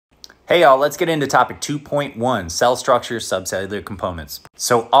Hey y'all, let's get into topic 2.1, cell structure, subcellular components.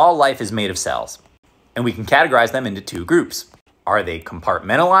 So all life is made of cells, and we can categorize them into two groups. Are they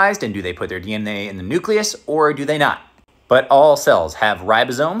compartmentalized and do they put their DNA in the nucleus or do they not? But all cells have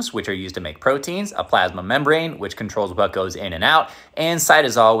ribosomes, which are used to make proteins, a plasma membrane, which controls what goes in and out, and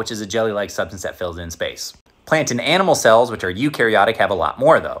cytosol, which is a jelly-like substance that fills in space. Plant and animal cells, which are eukaryotic, have a lot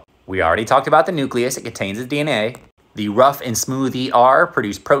more though. We already talked about the nucleus, it contains the DNA. The rough and smooth ER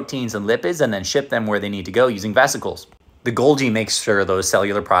produce proteins and lipids and then ship them where they need to go using vesicles. The Golgi makes sure those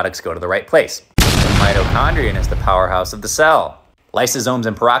cellular products go to the right place. The mitochondrion is the powerhouse of the cell. Lysosomes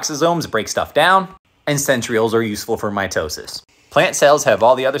and peroxisomes break stuff down, and centrioles are useful for mitosis. Plant cells have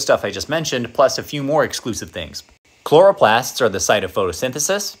all the other stuff I just mentioned, plus a few more exclusive things. Chloroplasts are the site of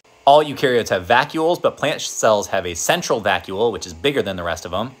photosynthesis. All eukaryotes have vacuoles, but plant cells have a central vacuole, which is bigger than the rest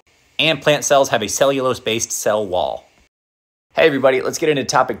of them. And plant cells have a cellulose-based cell wall. Hey everybody, let's get into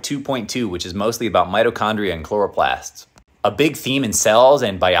topic 2.2, which is mostly about mitochondria and chloroplasts. A big theme in cells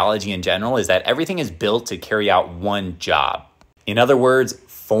and biology in general is that everything is built to carry out one job. In other words,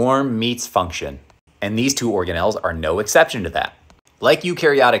 form meets function. And these two organelles are no exception to that. Like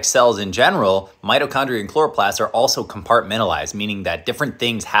eukaryotic cells in general, mitochondria and chloroplasts are also compartmentalized, meaning that different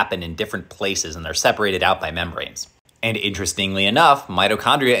things happen in different places and they're separated out by membranes. And interestingly enough,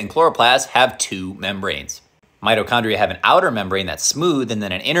 mitochondria and chloroplasts have two membranes. Mitochondria have an outer membrane that's smooth and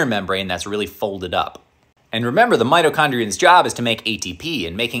then an inner membrane that's really folded up. And remember, the mitochondrion's job is to make ATP,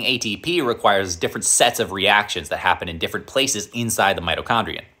 and making ATP requires different sets of reactions that happen in different places inside the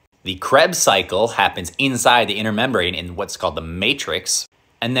mitochondrion. The Krebs cycle happens inside the inner membrane in what's called the matrix,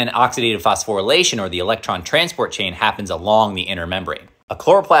 and then oxidative phosphorylation, or the electron transport chain, happens along the inner membrane. A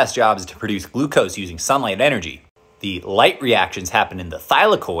chloroplast's job is to produce glucose using sunlight energy. The light reactions happen in the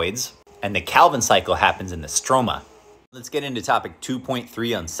thylakoids, and the Calvin cycle happens in the stroma. Let's get into topic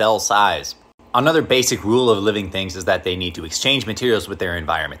 2.3 on cell size. Another basic rule of living things is that they need to exchange materials with their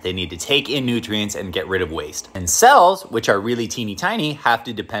environment. They need to take in nutrients and get rid of waste. And cells, which are really teeny tiny, have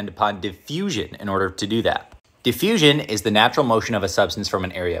to depend upon diffusion in order to do that. Diffusion is the natural motion of a substance from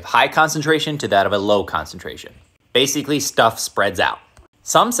an area of high concentration to that of a low concentration. Basically, stuff spreads out.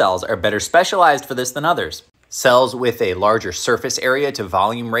 Some cells are better specialized for this than others. Cells with a larger surface area to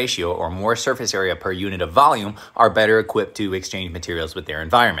volume ratio, or more surface area per unit of volume, are better equipped to exchange materials with their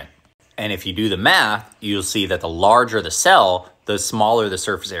environment. And if you do the math, you'll see that the larger the cell, the smaller the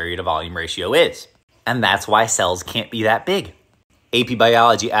surface area to volume ratio is. And that's why cells can't be that big. AP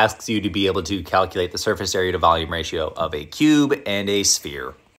Biology asks you to be able to calculate the surface area to volume ratio of a cube and a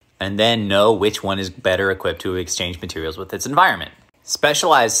sphere, and then know which one is better equipped to exchange materials with its environment.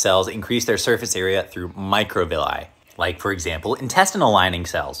 Specialized cells increase their surface area through microvilli, like for example, intestinal lining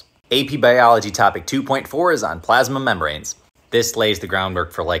cells. AP Biology topic 2.4 is on plasma membranes. This lays the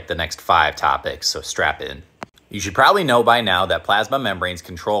groundwork for like the next 5 topics, so strap in. You should probably know by now that plasma membranes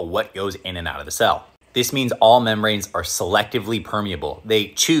control what goes in and out of the cell. This means all membranes are selectively permeable. They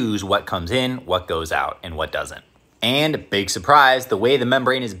choose what comes in, what goes out, and what doesn't. And big surprise, the way the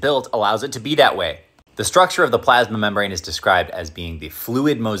membrane is built allows it to be that way. The structure of the plasma membrane is described as being the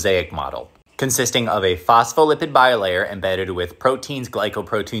fluid mosaic model, consisting of a phospholipid bilayer embedded with proteins,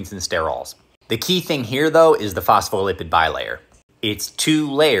 glycoproteins, and sterols. The key thing here, though, is the phospholipid bilayer. It's 2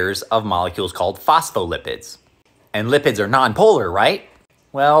 layers of molecules called phospholipids. And lipids are nonpolar, right?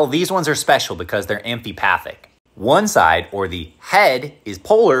 Well, these ones are special because they're amphipathic. One side, or the head, is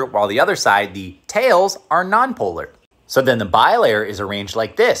polar, while the other side, the tails, are nonpolar. So then the bilayer is arranged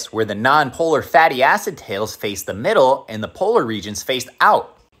like this, where the nonpolar fatty acid tails face the middle and the polar regions face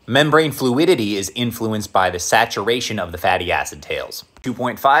out. Membrane fluidity is influenced by the saturation of the fatty acid tails.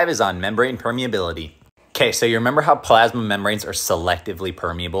 2.5 is on membrane permeability. Okay, so you remember how plasma membranes are selectively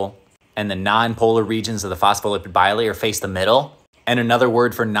permeable? And the nonpolar regions of the phospholipid bilayer face the middle? And another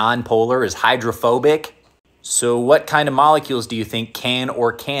word for nonpolar is hydrophobic. So what kind of molecules do you think can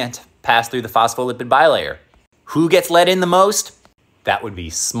or can't pass through the phospholipid bilayer? Who gets let in the most? That would be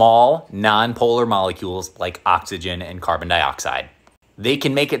small, nonpolar molecules like oxygen and carbon dioxide. They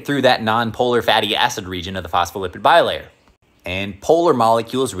can make it through that nonpolar fatty acid region of the phospholipid bilayer. And polar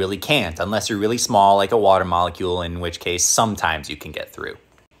molecules really can't, unless you're really small like a water molecule, in which case sometimes you can get through.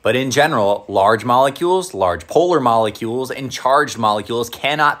 But in general, large molecules, large polar molecules, and charged molecules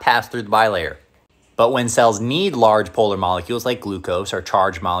cannot pass through the bilayer. But when cells need large polar molecules like glucose, or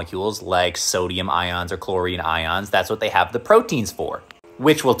charged molecules like sodium ions or chlorine ions, that's what they have the proteins for,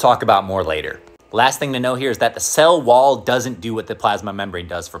 which we'll talk about more later. Last thing to know here is that the cell wall doesn't do what the plasma membrane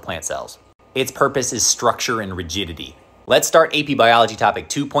does for plant cells. Its purpose is structure and rigidity. Let's start AP Biology topic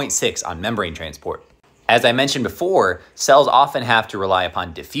 2.6 on membrane transport. As I mentioned before, cells often have to rely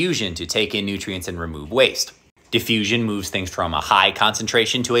upon diffusion to take in nutrients and remove waste. Diffusion moves things from a high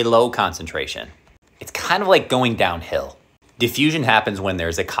concentration to a low concentration. It's kind of like going downhill. Diffusion happens when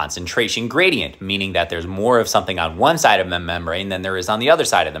there's a concentration gradient, meaning that there's more of something on one side of the membrane than there is on the other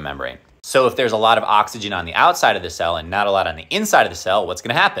side of the membrane. So if there's a lot of oxygen on the outside of the cell and not a lot on the inside of the cell, what's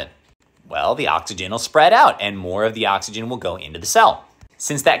going to happen? Well, the oxygen will spread out and more of the oxygen will go into the cell.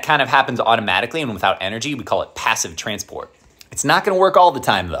 Since that kind of happens automatically and without energy, we call it passive transport. It's not going to work all the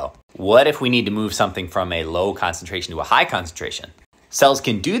time though. What if we need to move something from a low concentration to a high concentration? Cells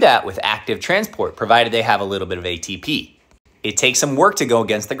can do that with active transport, provided they have a little bit of ATP. It takes some work to go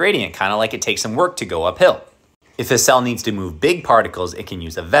against the gradient, kind of like it takes some work to go uphill. If a cell needs to move big particles, it can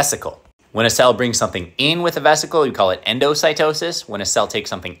use a vesicle. When a cell brings something in with a vesicle, we call it endocytosis. When a cell takes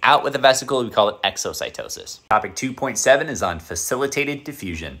something out with a vesicle, we call it exocytosis. Topic 2.7 is on facilitated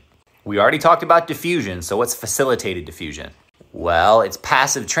diffusion. We already talked about diffusion, so what's facilitated diffusion? Well, it's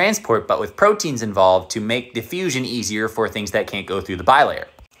passive transport, but with proteins involved to make diffusion easier for things that can't go through the bilayer.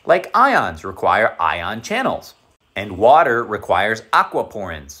 Like ions require ion channels, and water requires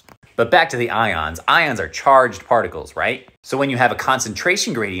aquaporins. But back to the ions. Ions are charged particles, right? So when you have a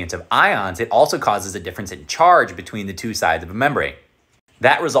concentration gradient of ions, it also causes a difference in charge between the two sides of a membrane.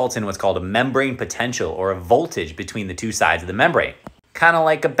 That results in what's called a membrane potential or a voltage between the two sides of the membrane. Kind of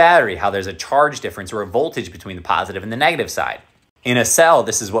like a battery, how there's a charge difference or a voltage between the positive and the negative side. In a cell,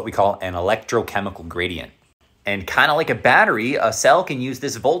 this is what we call an electrochemical gradient. And kind of like a battery, a cell can use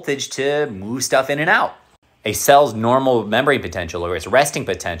this voltage to move stuff in and out. A cell's normal membrane potential, or its resting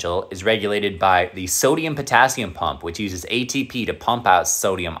potential, is regulated by the sodium-potassium pump, which uses ATP to pump out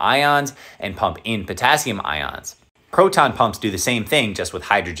sodium ions and pump in potassium ions. Proton pumps do the same thing, just with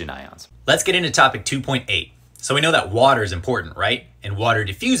hydrogen ions. Let's get into topic 2.8. So we know that water is important, right? And water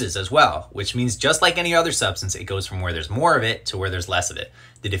diffuses as well, which means just like any other substance, it goes from where there's more of it to where there's less of it.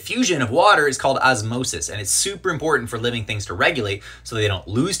 The diffusion of water is called osmosis, and it's super important for living things to regulate so they don't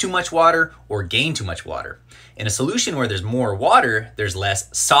lose too much water or gain too much water. In a solution where there's more water, there's less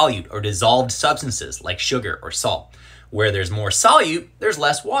solute or dissolved substances like sugar or salt. Where there's more solute, there's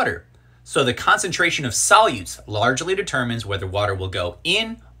less water. So the concentration of solutes largely determines whether water will go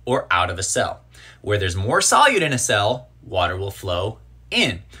in or out of a cell. Where there's more solute in a cell, water will flow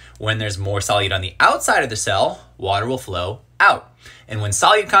in. When there's more solute on the outside of the cell, water will flow out. And when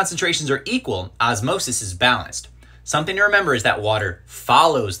solute concentrations are equal, osmosis is balanced. Something to remember is that water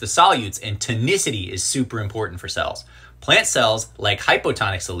follows the solutes, and tonicity is super important for cells. Plant cells like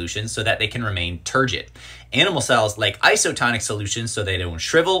hypotonic solutions so that they can remain turgid. Animal cells like isotonic solutions so they don't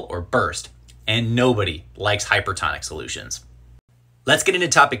shrivel or burst. And nobody likes hypertonic solutions. Let's get into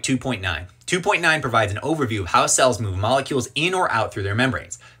topic 2.9. 2.9 provides an overview of how cells move molecules in or out through their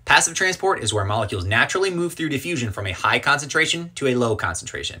membranes. Passive transport is where molecules naturally move through diffusion from a high concentration to a low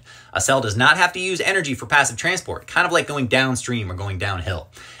concentration. A cell does not have to use energy for passive transport, kind of like going downstream or going downhill.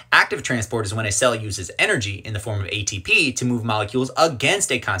 Active transport is when a cell uses energy in the form of ATP to move molecules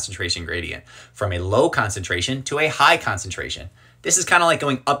against a concentration gradient, from a low concentration to a high concentration. This is kind of like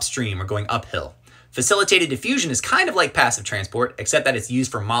going upstream or going uphill. Facilitated diffusion is kind of like passive transport, except that it's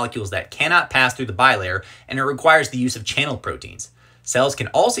used for molecules that cannot pass through the bilayer, and it requires the use of channel proteins. Cells can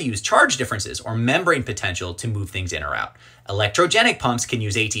also use charge differences or membrane potential to move things in or out. Electrogenic pumps can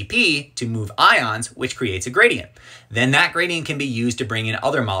use ATP to move ions, which creates a gradient. Then that gradient can be used to bring in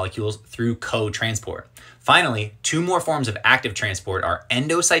other molecules through co-transport. Finally, two more forms of active transport are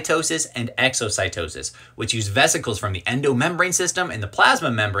endocytosis and exocytosis, which use vesicles from the endomembrane system and the plasma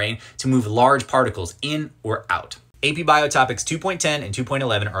membrane to move large particles in or out. AP Bio topics 2.10 and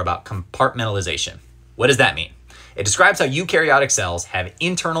 2.11 are about compartmentalization. What does that mean? It describes how eukaryotic cells have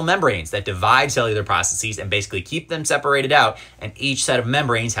internal membranes that divide cellular processes and basically keep them separated out, and each set of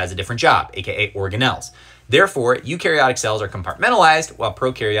membranes has a different job, aka organelles. Therefore, eukaryotic cells are compartmentalized while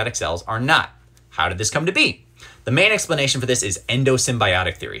prokaryotic cells are not. How did this come to be? The main explanation for this is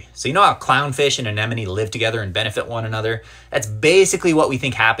endosymbiotic theory. So you know how clownfish and anemone live together and benefit one another? That's basically what we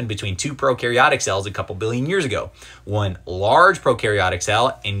think happened between two prokaryotic cells a couple billion years ago. One large prokaryotic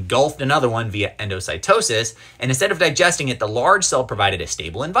cell engulfed another one via endocytosis, and instead of digesting it, the large cell provided a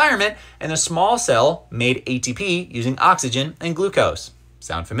stable environment, and the small cell made ATP using oxygen and glucose.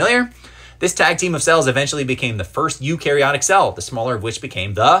 Sound familiar? This tag team of cells eventually became the first eukaryotic cell, the smaller of which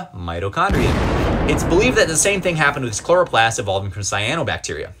became the mitochondrion. It's believed that the same thing happened with chloroplasts evolving from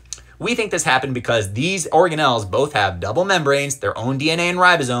cyanobacteria. We think this happened because these organelles both have double membranes, their own DNA and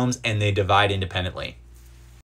ribosomes, and they divide independently.